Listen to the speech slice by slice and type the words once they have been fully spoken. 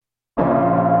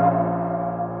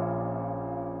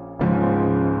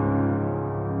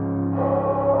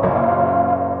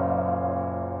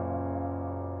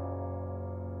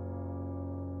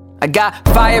got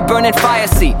fire burning fire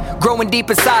seat, growing deep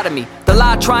inside of me. The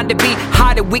lie trying to be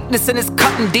hiding weakness and it's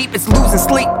cutting deep, it's losing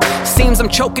sleep. Seems I'm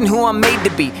choking who I'm made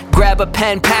to be. Grab a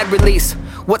pen, pad, release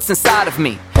what's inside of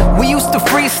me. We used to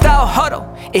freestyle huddle,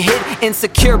 it hit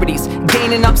insecurities,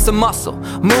 gaining up some muscle,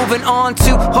 moving on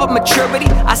to hard maturity.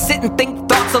 I sit and think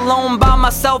thoughts alone by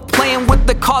myself, playing with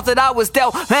the cards that I was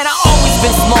dealt. Man, I always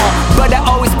been small, but I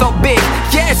always felt big.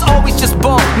 Yeah, it's always just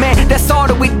ball, man, that's all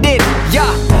that we did. Yeah,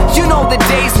 you know the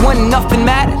days when nothing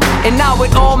mattered, and now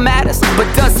it all matters. But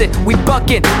does it? We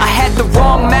bucking. I had the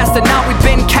wrong master, now we've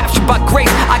been captured by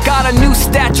grace. I got a new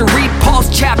stature, read Paul's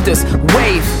chapters.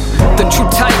 Wave, the true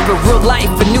type of real life,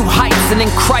 a new heights, and in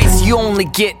Christ you only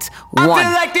get one life. I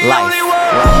feel like the only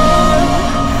one.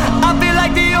 I feel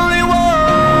like the only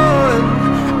one.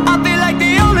 I feel like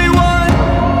the only one.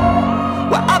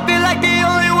 Well, I feel like the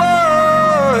only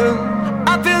one.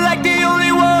 I feel like the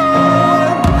only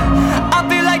one. I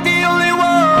feel like the only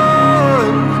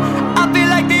one. I feel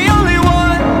like the only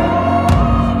one.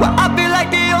 Well, I feel like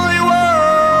the only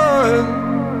one.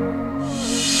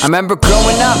 I remember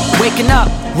growing up, waking up,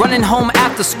 running home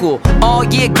after school, all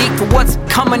year geek for what's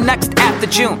coming next after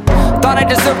June. Thought I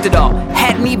deserved it all,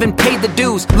 hadn't even paid the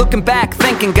dues. Looking back,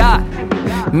 thanking God,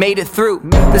 made it through.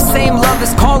 The same love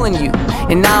is calling you,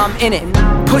 and now I'm in it.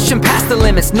 Pushing past the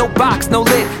limits, no box, no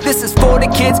lid. This is for the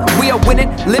kids, we are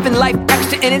winning, living life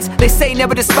extra innings. They say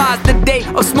never despise the day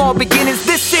of small beginnings.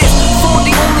 This is for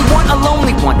the only one, a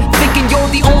lonely one, thinking you're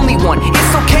the only one.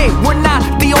 It's okay, we're not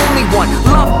the only one.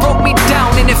 Love broke me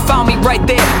down and it found me right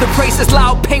there. The praise is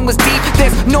loud, pain was deep,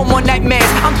 there's no more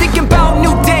nightmares. I'm thinking about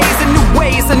new days and new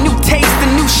ways, a new taste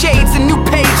and new shades, a new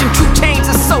page, and true change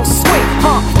is so sweet,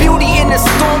 huh? Beauty in the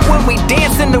storm when we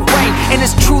dance in the rain, and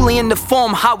it's truly in the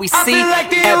form how we see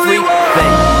everything.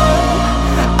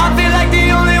 I feel like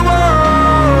the only one.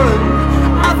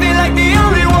 I feel like the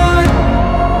only one.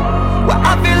 Well,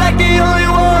 I feel like the only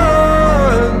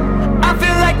one. I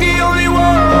feel like the only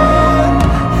one.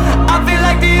 I feel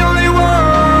like the only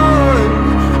one.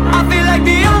 I feel like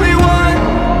the only one.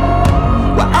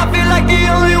 Well, I feel like the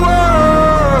only one.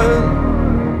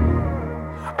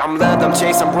 I'm loved, I'm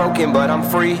chased, I'm broken, but I'm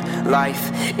free.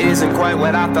 Life isn't quite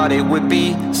what I thought it would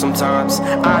be. Sometimes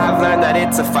I have learned that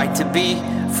it's a fight to be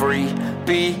free,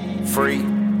 be free.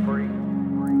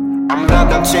 I'm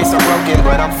loved, I'm chased, I'm broken,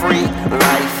 but I'm free.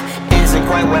 Life isn't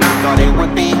quite what I thought it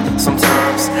would be.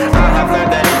 Sometimes I have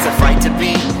learned that it's a fight to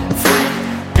be free,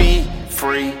 be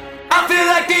free. I feel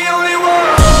like the only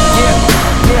one.